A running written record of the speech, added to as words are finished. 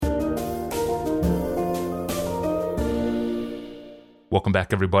Welcome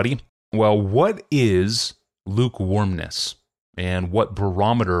back, everybody. Well, what is lukewarmness? And what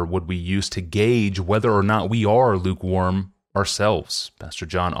barometer would we use to gauge whether or not we are lukewarm ourselves? Pastor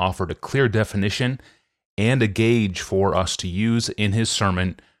John offered a clear definition and a gauge for us to use in his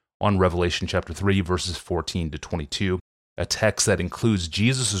sermon on Revelation chapter 3, verses 14 to 22, a text that includes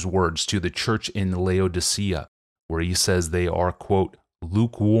Jesus' words to the church in Laodicea, where he says they are, quote,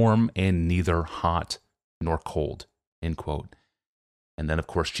 lukewarm and neither hot nor cold, end quote. And then, of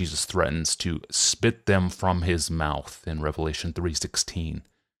course, Jesus threatens to spit them from his mouth in Revelation 3:16.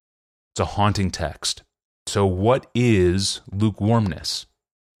 It's a haunting text. So what is lukewarmness?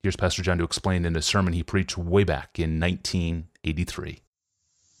 Here's Pastor John to explain in a sermon he preached way back in 1983.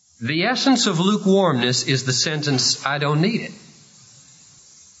 The essence of lukewarmness is the sentence, I don't need it.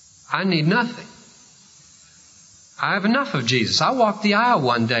 I need nothing. I have enough of Jesus. I walked the aisle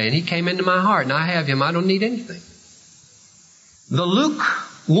one day and He came into my heart and I have Him. I don't need anything. The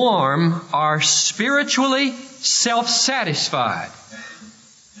lukewarm are spiritually self-satisfied.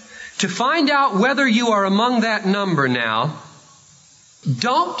 To find out whether you are among that number now,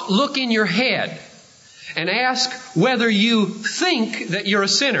 don't look in your head and ask whether you think that you're a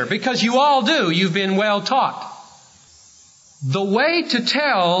sinner, because you all do. You've been well taught. The way to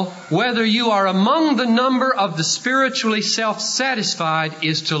tell whether you are among the number of the spiritually self-satisfied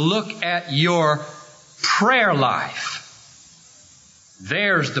is to look at your prayer life.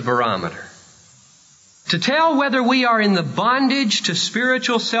 There's the barometer. To tell whether we are in the bondage to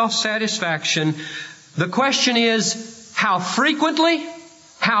spiritual self-satisfaction, the question is, how frequently,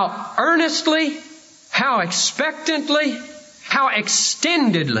 how earnestly, how expectantly, how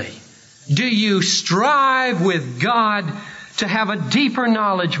extendedly do you strive with God to have a deeper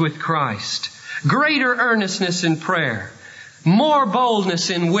knowledge with Christ, greater earnestness in prayer, more boldness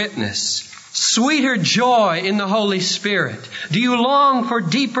in witness, sweeter joy in the Holy Spirit? Do you long for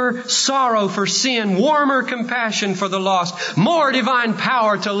deeper sorrow for sin, warmer compassion for the lost, more divine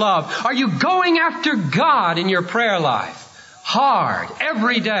power to love? Are you going after God in your prayer life? Hard,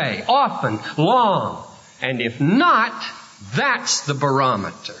 every day, often, long. And if not, that's the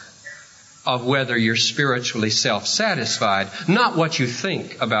barometer of whether you're spiritually self-satisfied, not what you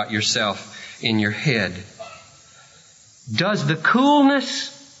think about yourself in your head. Does the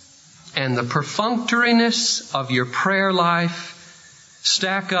coolness and the perfunctoriness of your prayer life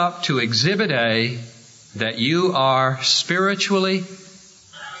stack up to Exhibit A, that you are spiritually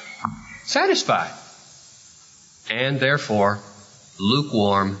satisfied and therefore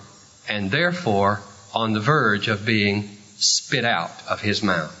lukewarm and therefore on the verge of being spit out of His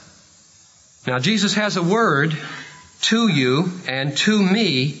mouth? Now, Jesus has a word to you and to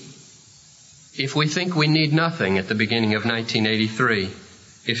me if we think we need nothing at the beginning of 1983.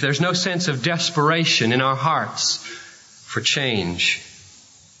 If there's no sense of desperation in our hearts for change.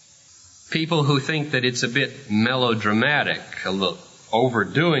 People who think that it's a bit melodramatic, a little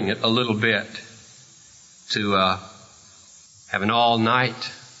overdoing it a little bit, to have an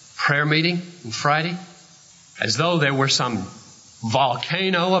all-night prayer meeting on Friday, as though there were some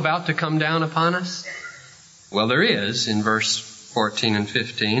volcano about to come down upon us. Well, there is, in verse 14 and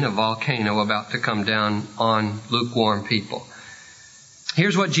 15, a volcano about to come down on lukewarm people.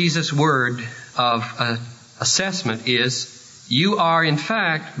 Here's what Jesus' word of assessment is. You are, in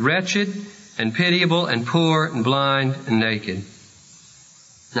fact, wretched and pitiable and poor and blind and naked.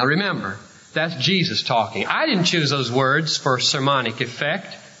 Now remember, that's Jesus talking. I didn't choose those words for sermonic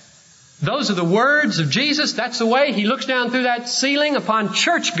effect. Those are the words of Jesus. That's the way He looks down through that ceiling upon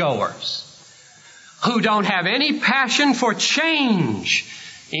churchgoers who don't have any passion for change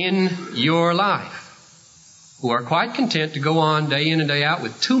in your life, who are quite content to go on day in and day out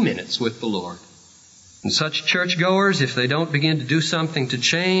with 2 minutes with the Lord. And such churchgoers, if they don't begin to do something to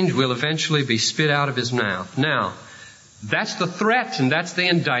change, will eventually be spit out of His mouth. Now, that's the threat and that's the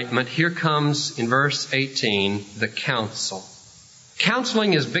indictment. Here comes, in verse 18, the counsel.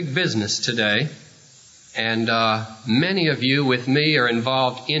 Counseling is big business today, and many of you with me are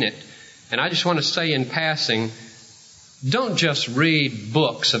involved in it. And I just want to say in passing, don't just read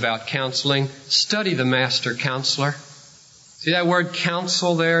books about counseling. Study the master counselor. See that word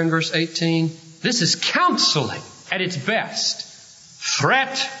counsel there in verse 18? This is counseling at its best.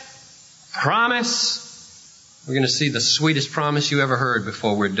 Threat, promise. We're going to see the sweetest promise you ever heard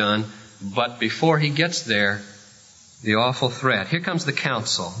before we're done. But before he gets there, the awful threat. Here comes the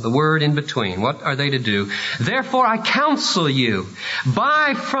counsel, the word in between. What are they to do? Therefore I counsel you,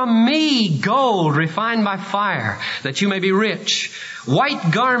 buy from me gold refined by fire, that you may be rich, white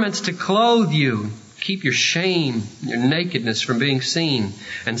garments to clothe you, keep your shame, your nakedness from being seen,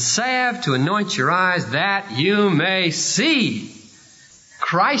 and salve to anoint your eyes, that you may see.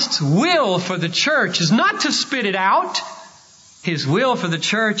 Christ's will for the church is not to spit it out. His will for the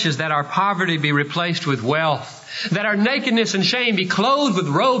church is that our poverty be replaced with wealth, that our nakedness and shame be clothed with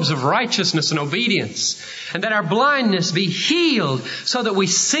robes of righteousness and obedience, and that our blindness be healed so that we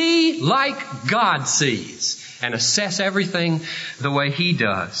see like God sees and assess everything the way He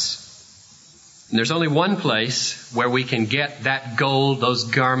does. And there's only one place where we can get that gold, those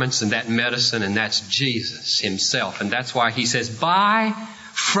garments, and that medicine, and that's Jesus Himself. And that's why He says, buy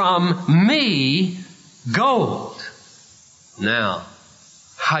from me gold. Now,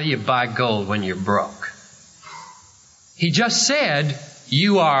 how do you buy gold when you're broke? He just said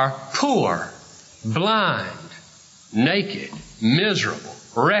you are poor, blind, naked, miserable,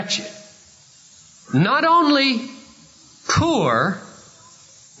 wretched. Not only poor,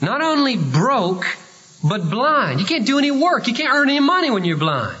 not only broke, but blind. You can't do any work. You can't earn any money when you're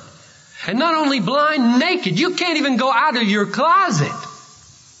blind. And not only blind, naked. You can't even go out of your closet.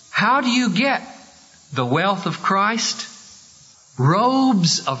 How do you get the wealth of Christ?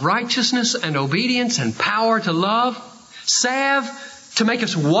 Robes of righteousness and obedience and power to love. Salve to make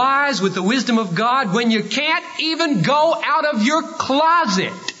us wise with the wisdom of God when you can't even go out of your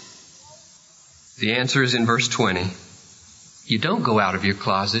closet. The answer is in verse 20. You don't go out of your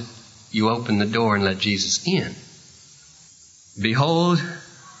closet. You open the door and let Jesus in. Behold,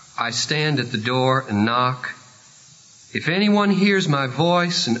 I stand at the door and knock. If anyone hears my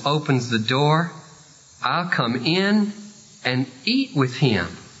voice and opens the door, I'll come in and eat with him,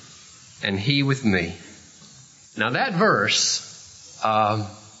 and he with me. Now that verse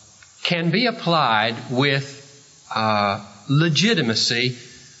can be applied with legitimacy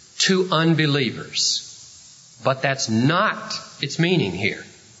to unbelievers. But that's not its meaning here.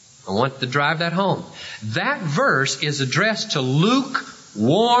 I want to drive that home. That verse is addressed to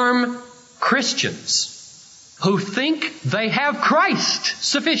lukewarm Christians who think they have Christ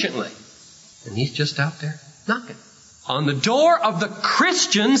sufficiently. And He's just out there knocking on the door of the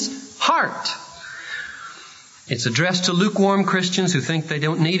Christian's heart. It's addressed to lukewarm Christians who think they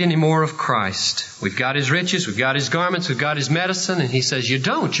don't need any more of Christ. We've got His riches, we've got His garments, we've got His medicine, and He says, you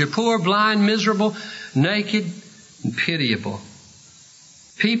don't. You're poor, blind, miserable, naked, and pitiable.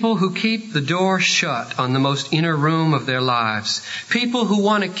 People who keep the door shut on the most inner room of their lives. People who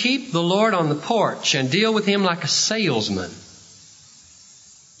want to keep the Lord on the porch and deal with Him like a salesman.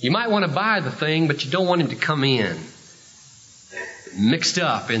 You might want to buy the thing, but you don't want Him to come in. Mixed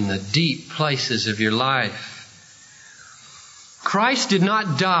up in the deep places of your life. Christ did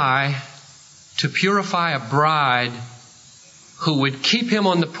not die to purify a bride who would keep Him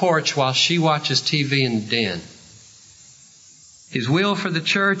on the porch while she watches TV in the den. His will for the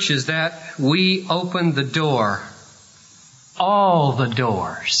church is that we open the door, all the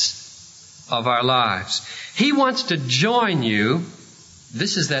doors of our lives. He wants to join you.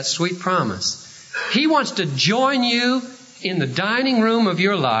 This is that sweet promise. He wants to join you in the dining room of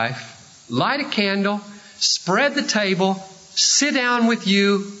your life, light a candle, spread the table, sit down with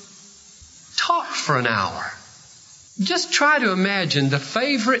you, talk for an hour. Just try to imagine the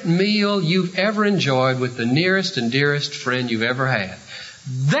favorite meal you've ever enjoyed with the nearest and dearest friend you've ever had.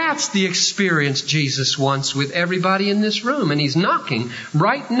 That's the experience Jesus wants with everybody in this room. And He's knocking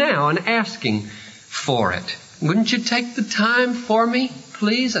right now and asking for it. Wouldn't you take the time for me,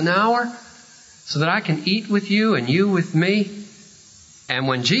 please, an hour, so that I can eat with you and you with me? And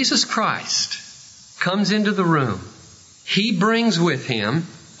when Jesus Christ comes into the room, He brings with Him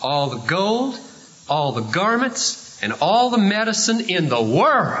all the gold, all the garments, and all the medicine in the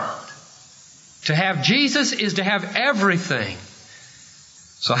world. To have Jesus is to have everything.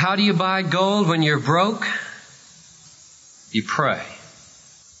 So how do you buy gold when you're broke? You pray.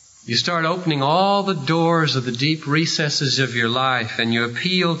 You start opening all the doors of the deep recesses of your life, and you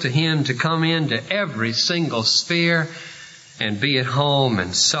appeal to Him to come into every single sphere and be at home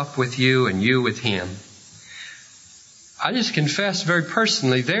and sup with you and you with Him. I just confess very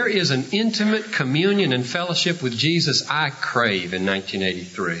personally, there is an intimate communion and fellowship with Jesus I crave in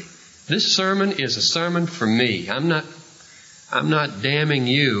 1983. This sermon is a sermon for me. I'm not damning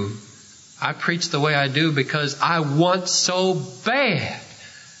you. I preach the way I do because I want so bad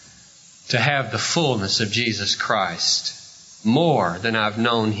to have the fullness of Jesus Christ, more than I've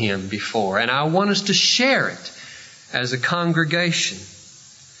known Him before. And I want us to share it as a congregation.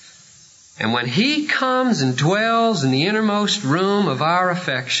 And when He comes and dwells in the innermost room of our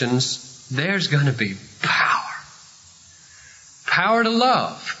affections, there's going to be power. Power to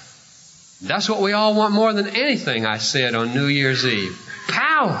love. That's what we all want more than anything, I said on New Year's Eve.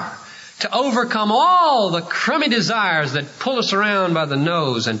 Power to overcome all the crummy desires that pull us around by the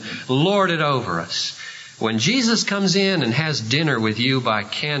nose and lord it over us. When Jesus comes in and has dinner with you by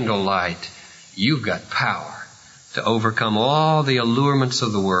candlelight, you've got power to overcome all the allurements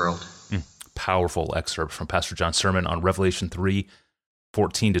of the world. Powerful excerpt from Pastor John's sermon on Revelation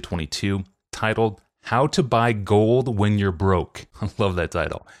 3:14-22, titled, How to Buy Gold When You're Broke. I love that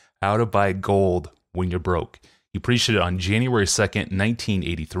title. How to Buy Gold When You're Broke. He preached it on January 2nd,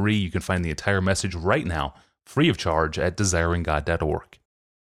 1983. You can find the entire message right now, free of charge, at desiringgod.org.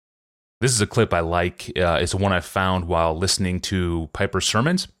 This is a clip I like. It's one I found while listening to Piper's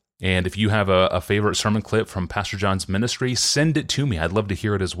sermons. And if you have a favorite sermon clip from Pastor John's ministry, send it to me. I'd love to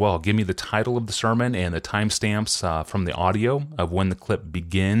hear it as well. Give me the title of the sermon and the timestamps from the audio of when the clip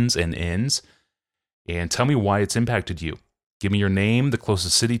begins and ends. And tell me why it's impacted you. Give me your name, the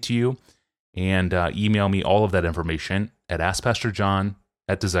closest city to you, and email me all of that information at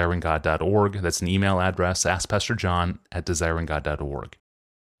askpastorjohn@desiringgod.org. That's an email address, askpastorjohn@desiringgod.org.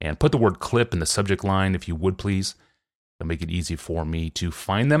 And put the word clip in the subject line if you would, please. It'll make it easy for me to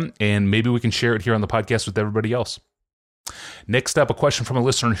find them, and maybe we can share it here on the podcast with everybody else. Next up, a question from a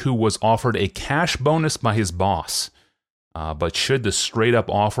listener who was offered a cash bonus by his boss. But should the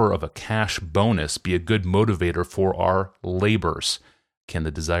straight-up offer of a cash bonus be a good motivator for our labors? Can the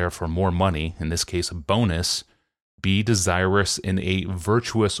desire for more money, in this case a bonus, be desirous in a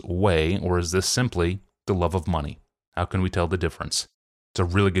virtuous way, or is this simply the love of money? How can we tell the difference? It's a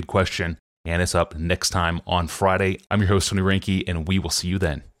really good question. And it's up next time on Friday. I'm your host, Tony Reinke, and we will see you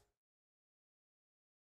then.